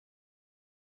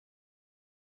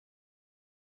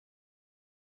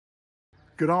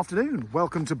Good afternoon.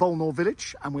 Welcome to Bolnor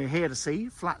Village, and we're here to see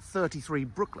flat 33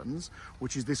 Brooklands,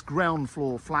 which is this ground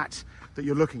floor flat that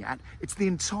you're looking at. It's the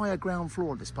entire ground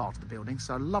floor of this part of the building,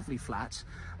 so a lovely flat.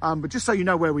 But just so you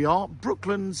know where we are,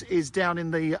 Brooklands is down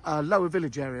in the lower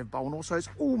village area of Bolnor, so it's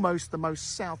almost the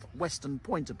most southwestern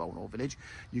point of Bolnor Village.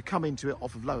 You come into it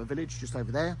off of Lower Village, just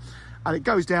over there, and it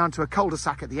goes down to a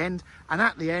cul-de-sac at the end, and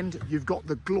at the end you've got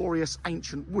the glorious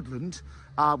ancient woodland,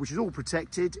 which is all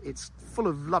protected. It's full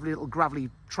of lovely little gravelly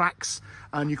tracks,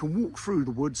 and you can walk through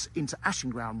the woods into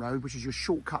Ashingground Road, which is your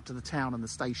shortcut to the town and the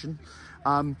station.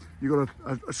 You've got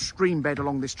a stream bed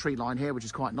along this tree line here, which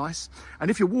is quite nice.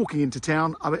 And if you're walking into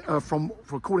town,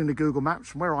 according to Google Maps,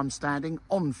 from where I'm standing,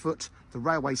 on foot, the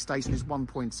railway station is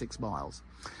 1.6 miles.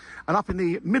 And up in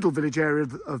the middle village area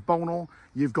of Bolnor,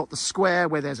 you've got the square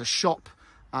where there's a shop,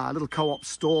 a little co-op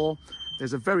store.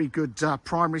 There's a very good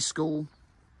primary school.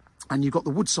 And you've got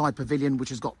the Woodside Pavilion, which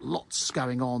has got lots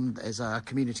going on. There's a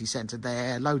community centre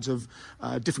there, loads of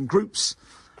different groups.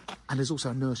 And there's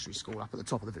also a nursery school up at the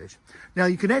top of the village. Now,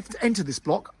 you can enter this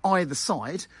block either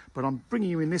side, but I'm bringing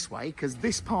you in this way because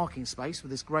this parking space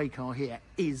with this grey car here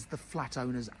is the flat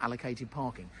owner's allocated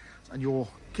parking. And your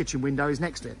kitchen window is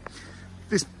next to it.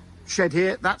 This shed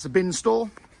here, that's a bin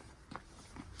store.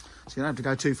 So you don't have to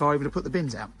go too far even to put the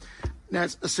bins out. Now,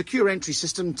 it's a secure entry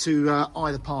system to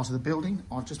either part of the building.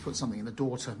 I've just put something in the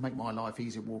door to make my life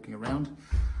easier walking around,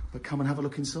 but come and have a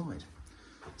look inside.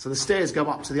 So the stairs go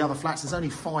up to the other flats. There's only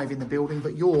 5 in the building,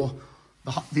 but you're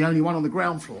the only one on the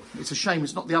ground floor. It's a shame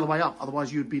it's not the other way up,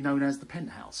 otherwise you'd be known as the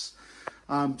penthouse.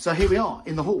 So here we are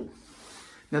in the hall.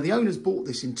 Now, the owners bought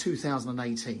this in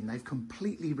 2018. They've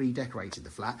completely redecorated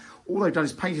the flat. All they've done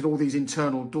is painted all these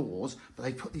internal doors, but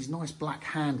they put these nice black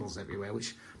handles everywhere,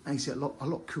 which makes it a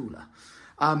lot cooler.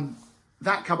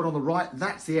 That cupboard on the right,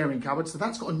 that's the airing cupboard. So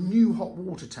that's got a new hot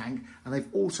water tank, and they've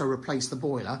also replaced the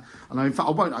boiler. And in fact,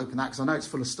 I won't open that because I know it's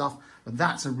full of stuff, but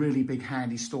that's a really big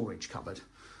handy storage cupboard.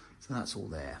 So that's all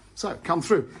there. So come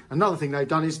through. Another thing they've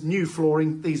done is new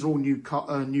flooring. These are all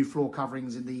new floor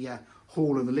coverings in the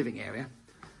hall and the living area.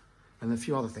 And a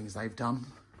few other things they've done.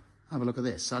 Have a look at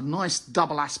this. So a nice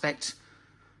double aspect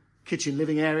kitchen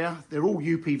living area. They're all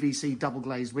UPVC double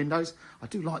glazed windows. I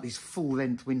do like these full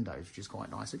length windows, which is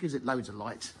quite nice. It gives it loads of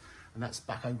light, and that's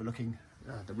back overlooking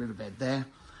the riverbed there.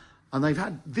 And they've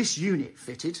had this unit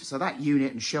fitted. So that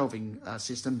unit and shelving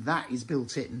system, that is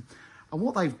built in. And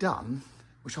what they've done,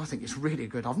 which I think is really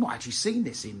good, I've not actually seen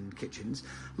this in kitchens.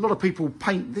 A lot of people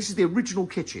paint, this is the original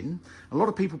kitchen. A lot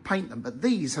of people paint them, but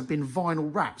these have been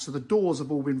vinyl wrapped. So the doors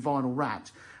have all been vinyl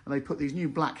wrapped, and they put these new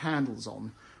black handles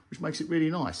on, which makes it really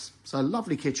nice. So a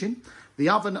lovely kitchen. The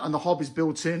oven and the hob is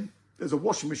built in. There's a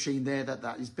washing machine there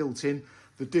that is built in.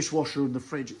 The dishwasher and the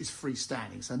fridge is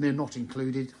freestanding, so they're not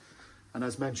included. And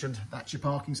as mentioned, that's your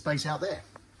parking space out there.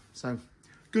 So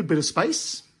good bit of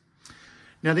space.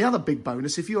 Now, the other big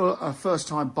bonus, if you're a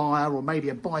first-time buyer or maybe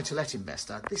a buy-to-let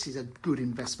investor, this is a good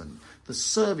investment. The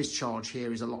service charge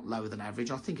here is a lot lower than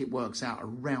average. I think it works out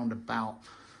around about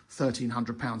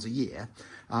 £1,300 a year,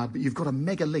 but you've got a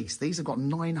mega lease. These have got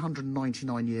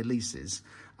 999-year leases,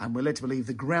 and we're led to believe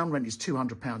the ground rent is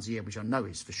 £200 a year, which I know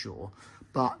is for sure,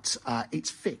 but it's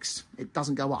fixed. It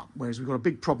doesn't go up, whereas we've got a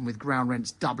big problem with ground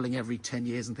rents doubling every 10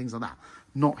 years and things like that.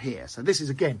 Not here. So this is,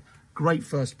 again, great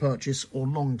first purchase or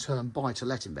long-term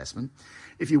buy-to-let investment.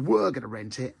 If you were going to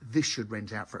rent it, this should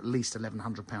rent out for at least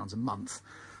 £1,100 a month,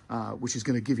 which is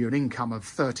going to give you an income of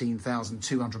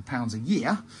 £13,200 a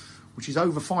year, which is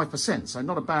over 5%, so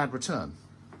not a bad return.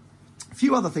 A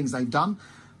few other things they've done.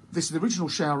 This is the original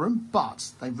shower room,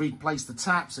 but they've replaced the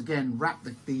taps, again, wrapped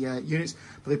the units,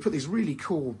 but they put these really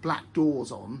cool black doors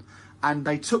on, and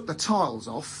they took the tiles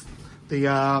off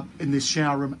in this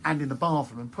shower room and in the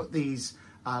bathroom and put these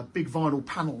big vinyl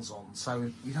panels on, so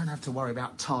you don't have to worry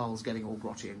about tiles getting all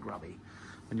grotty and grubby.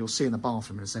 And you'll see in the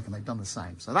bathroom in a second they've done the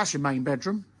same. So that's your main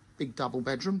bedroom, big double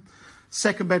bedroom.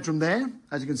 Second bedroom there,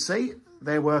 as you can see,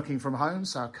 they're working from home,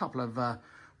 so a couple of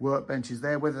workbenches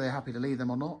there. Whether they're happy to leave them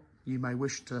or not, you may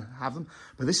wish to have them.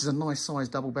 But this is a nice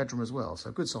sized double bedroom as well,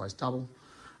 so good sized double.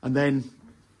 And then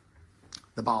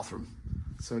the bathroom.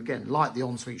 So again, like the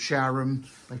ensuite shower room,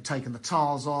 they've taken the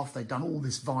tiles off, they've done all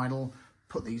this vinyl,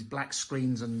 put these black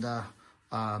screens, and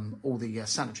all the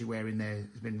sanitary ware in there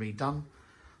has been redone.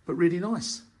 But really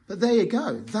nice. But there you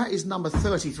go. That is number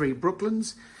 33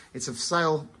 Brooklands. It's for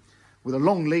sale with a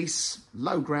long lease,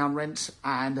 low ground rent,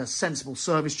 and a sensible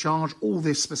service charge. All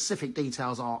the specific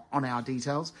details are on our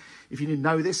details. If you didn't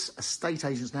know this, estate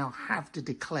agents now have to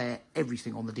declare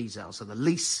everything on the details. So the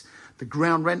lease, the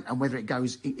ground rent, and whether it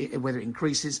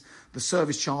increases, the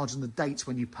service charge, and the dates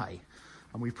when you pay.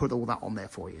 and we've put all that on there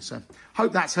for you. So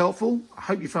hope that's helpful. I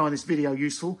hope you found this video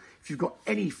useful. If you've got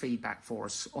any feedback for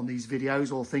us on these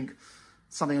videos, or think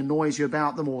something annoys you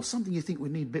about them, or something you think we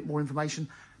need a bit more information,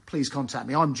 please contact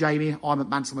me. I'm Jamie. I'm at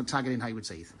Mansell & Taggart in Haywards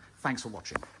Heath. Thanks for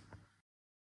watching.